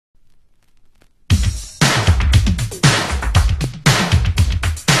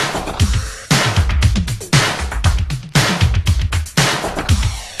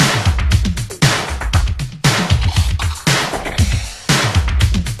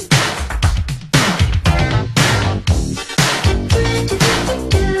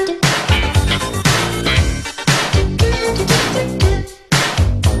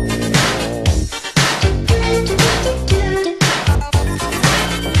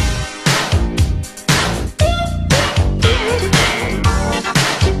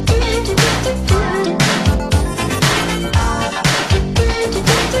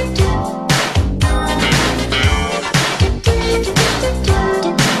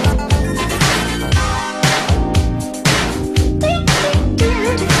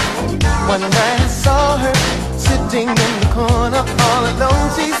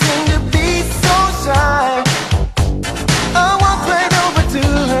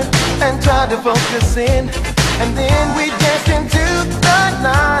to focus in, and then we danced into the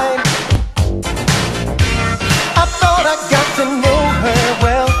night. I thought I got to know her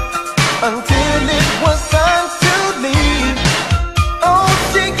well until it was time to leave. Oh,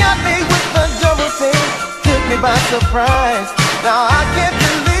 she got me with the double take, took me by surprise. Now I can't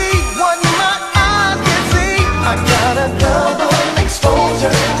believe what my eyes can see. I got a double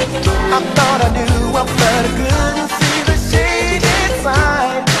exposure. I thought I knew her, but I couldn't see the shade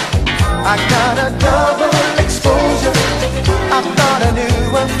inside. I got a double exposure. I thought I knew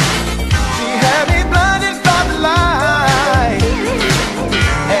her. She had me blinded by the light.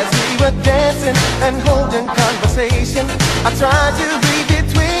 As we were dancing and holding conversation, I tried to read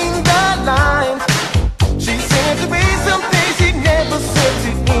between the lines. She seemed to be something she never said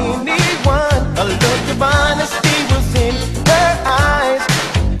to anyone. A look of honesty was in her eyes.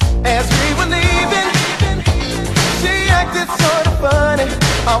 As we were leaving, she acted sort of funny.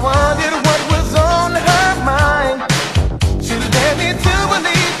 I wondered what was on her mind. She led me to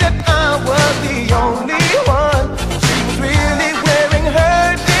believe that I was the only one. She was really wearing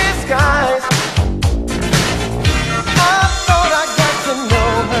her disguise. I thought I got to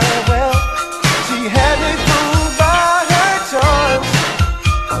know her well. She had me fooled by her charms.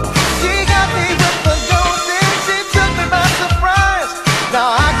 She got me with the ghosting. She took me by surprise.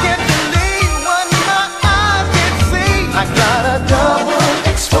 Now I can't believe what my eyes can see. I got a double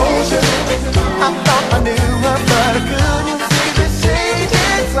exposure. I thought I knew her, but I couldn't see the shade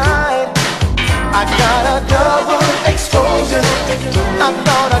inside. I got a double exposure. I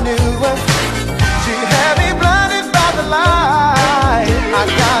thought I knew her. She had me blinded by the light. I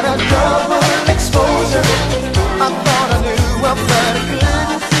got a double exposure. I thought I knew her, but I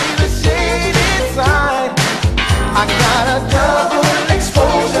couldn't see the shade inside. I got a double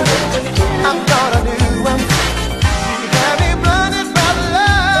exposure. I thought I knew her. She had me blinded by the light.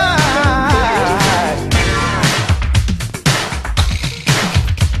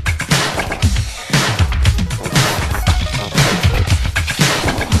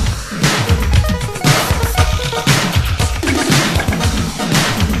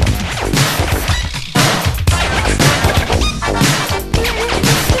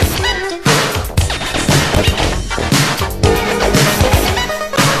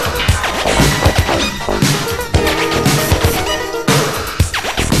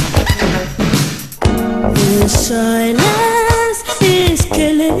 The silence is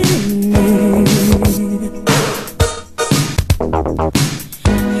killing me.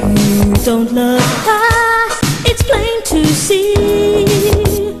 You don't love her, it's plain to see.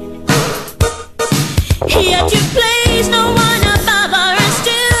 Yet you place no one above her, and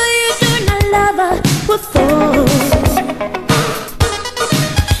still you do not love her. What for?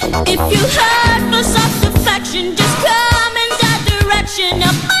 If you hurt for soft affection, just come in that direction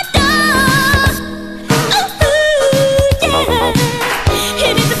of my door.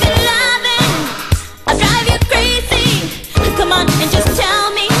 And just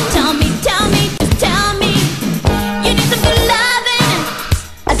tell me, tell me, tell me, just tell me. You need some good loving.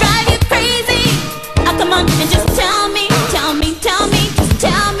 I drive you crazy. Oh, come on and just tell me, tell me, tell me, just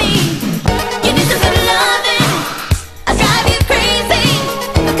tell me. You need some good loving. I drive you crazy.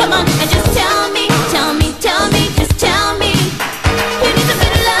 Oh, come on and just tell me, tell me, tell me, just tell me. You need some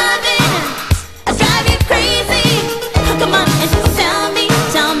good loving. I drive you crazy. Oh, come on and just tell me,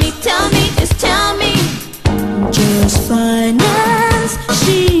 tell me, tell me, just tell me. Just finance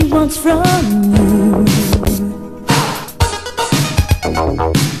she wants from you,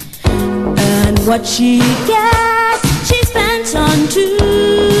 and what she gets she spends on too.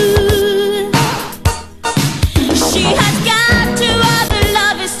 She has got two other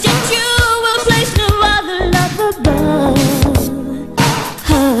lovers, yet you will place no other love above.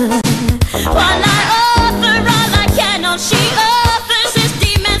 While I offer all I can, all she offers is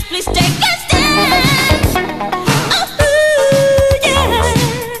demons. Please take a stand.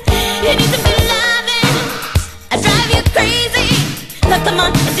 Come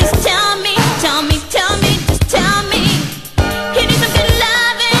on, just tell me, tell me, tell me, just tell me. You need some good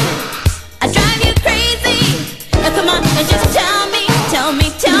loving. I drive you crazy. Come on, just tell me, tell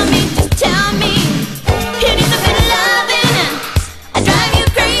me, tell me, just tell me. You need some good loving. I drive you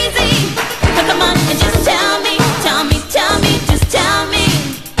crazy. Come on, just tell me, tell me, tell me, just tell me.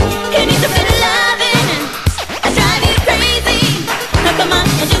 You need some good loving. I drive you crazy. Come on,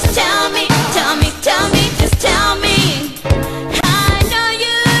 just tell me, tell me, tell me, just tell me. I know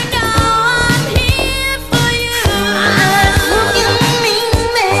you know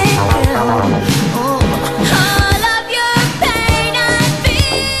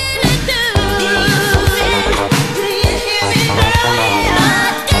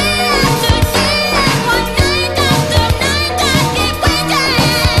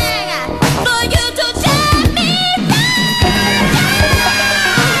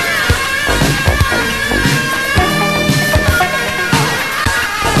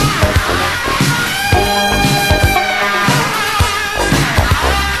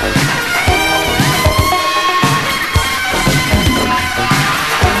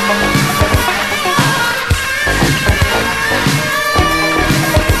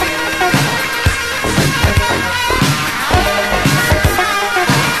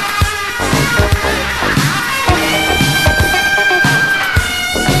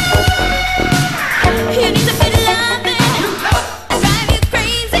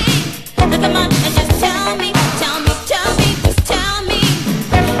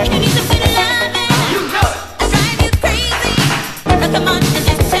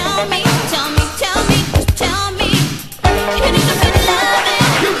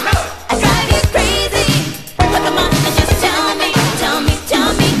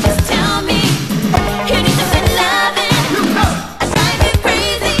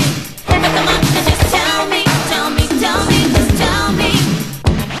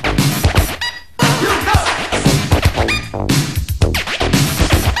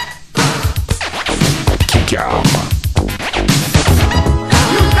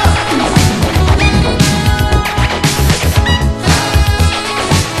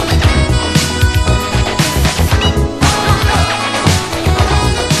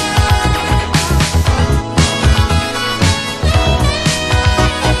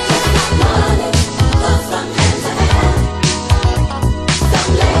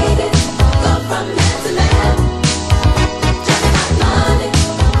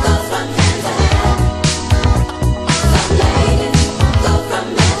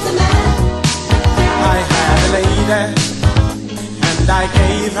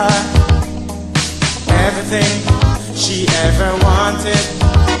her everything she ever wanted.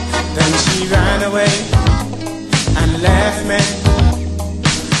 Then she ran away and left me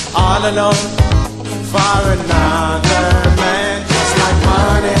all alone for another man. Just like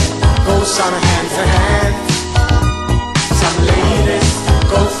money goes on hand to hand, some ladies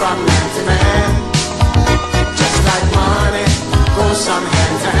go from man to man. Just like money goes on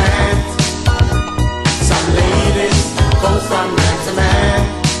hand to hand, some ladies go from man to man.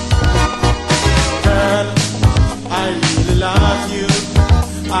 Girl, I really love you.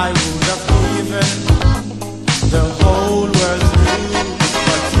 I would have given the whole world to you,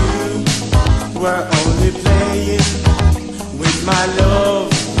 but you were only playing with my love,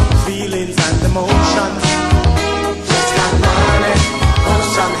 feelings and emotions. Just like money goes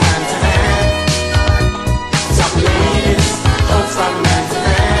from hand to hand, some ladies go from man to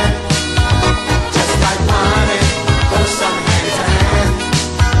man. Just like money goes from hand to hand,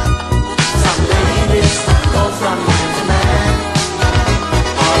 some ladies go from man to man.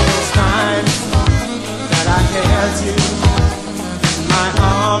 All those times that I held you in my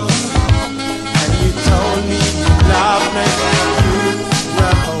arms and you told me you loved me, you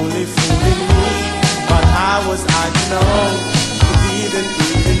were only fooling me, but how was I to know? You didn't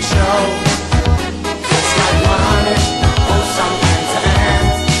even show. Just like money goes from hand to hand,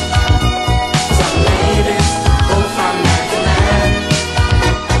 some ladies go from man to man.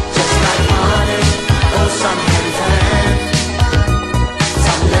 Just like money goes from hand to hand,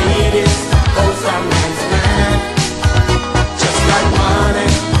 some ladies go from man to man. Just like money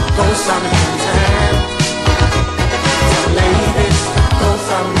goes from hand to hand, some ladies go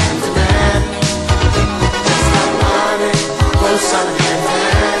from man to man. Just like money goes from hand to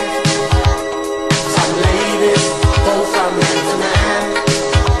hand, some ladies go from man to man.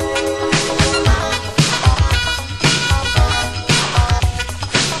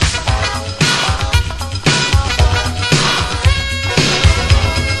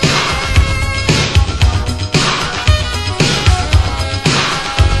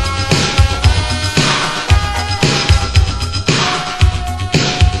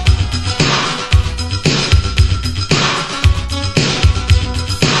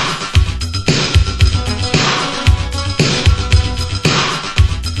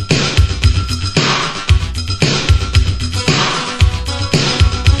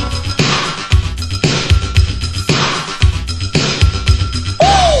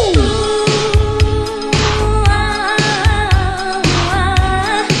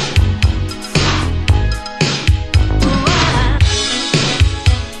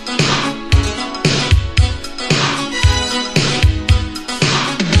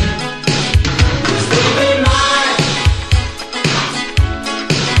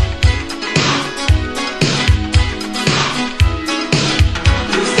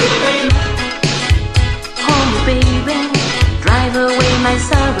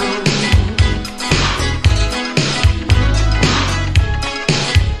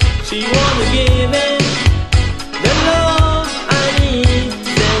 She wanna give me the love I need,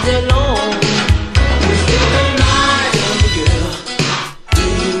 there's alone. You still be mine, tell me girl, do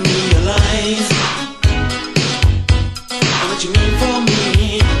you realize how much you mean for me?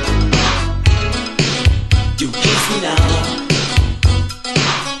 You kiss me now,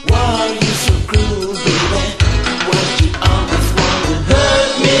 why are you so cruel, baby? Why you always want to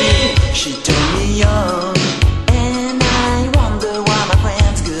hurt me? She turned me on, and I wonder why my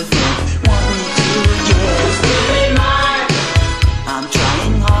friends could want me to get. Still be mine. I'm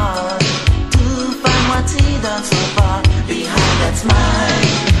trying hard to find what's hidden so far behind that smile.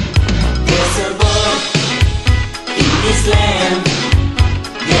 There's a boy in this land,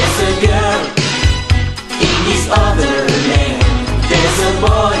 there's a girl in this other land. There's a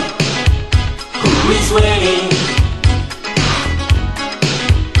boy who is waiting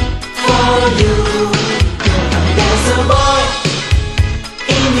for you. There's a boy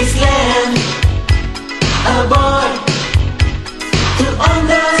in this land, a boy to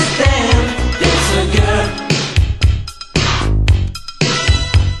understand. There's a girl.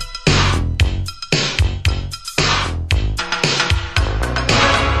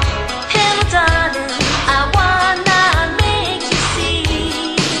 Hello, darling, I wanna make you see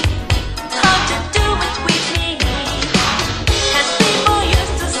how to do it with me. As people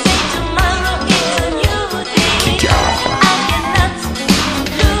used to say, tomorrow is a new day. I cannot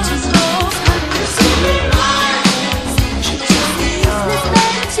lose hope. Still be mine.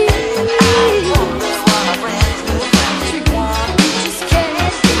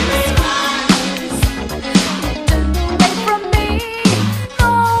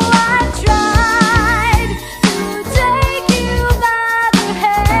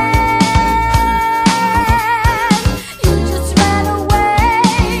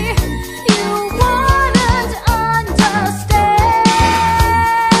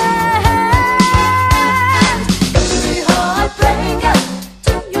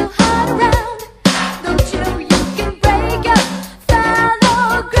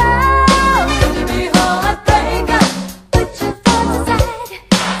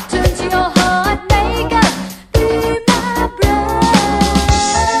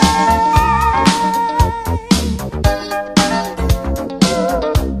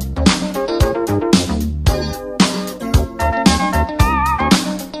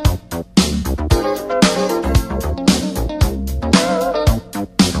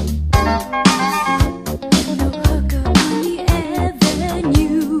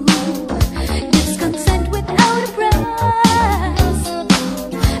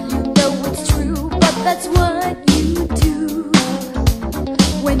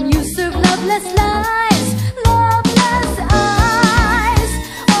 loveless lies, loveless eyes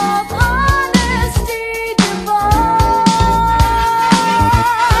of honesty divine.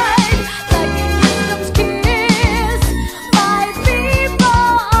 Like a wisdom's kiss, my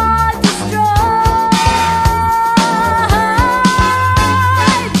people are destroyed.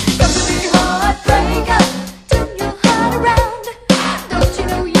 Come to me, heartbreaker, turn your heart around. Don't you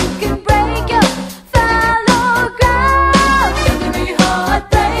know you can break your fallow ground? Come to me,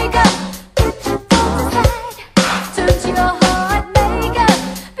 heartbreaker, put your thoughts aside. Turn to your heart maker,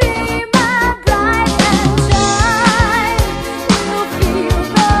 be my bride and shine. You'll feel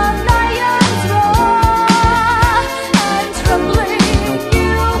the lion's roar, and trembling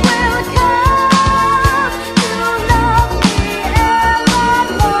you will come to love me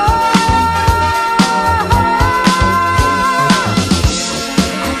evermore.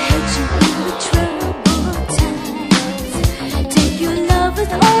 I've had you in the troubled times. Take your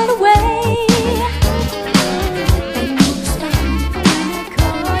lovers all away. They won't stop when I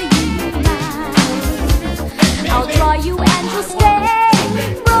call you mine. I'll draw you and you'll stay.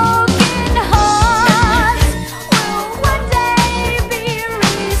 Broken hearts will one day be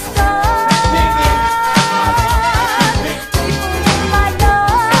restored. People in my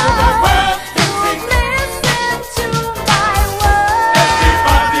love, you'll listen to my words.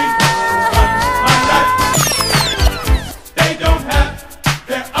 They don't have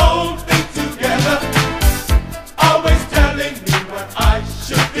their own thing together, always telling me what I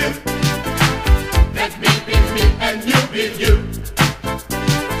should do. Let me be me and you be you.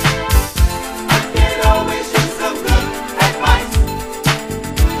 I can always use some good advice,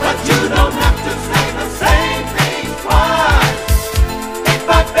 but you don't have to say the same thing twice. If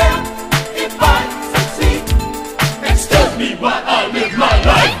I fail, if I succeed, excuse me while I live my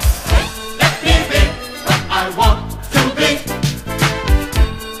life. Let me be what I want to be.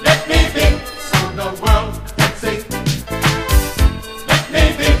 Let me be so the world can see. Let me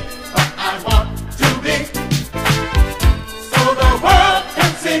be what I want to be, so the world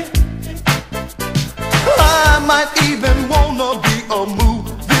can see. I might even wanna be a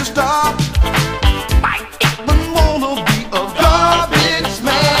movie star. Might even wanna be a garbage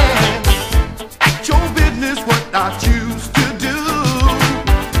man. Act your business what I choose to do.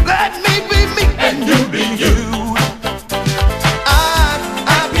 Let me be me and you be you.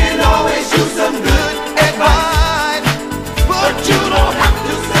 I can always use some good advice, but you don't have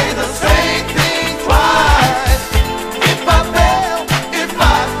to say the same thing twice. If I fail, if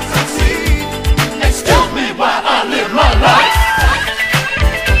I succeed, excuse me while I live my life.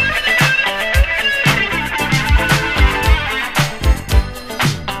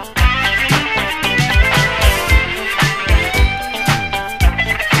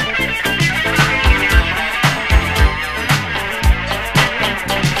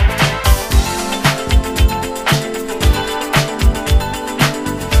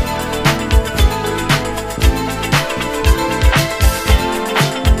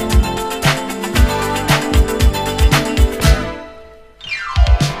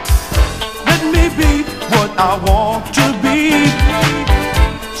 Let me be what I want to be,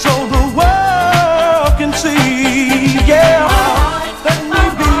 so the world can see. Yeah, let me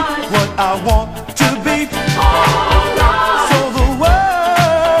be what I want to be, so the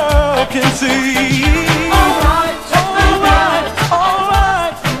world can see. Alright, alright,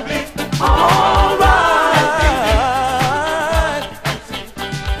 alright, alright,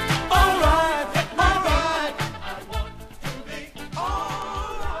 alright, alright.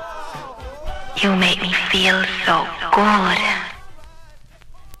 You make me feel so good.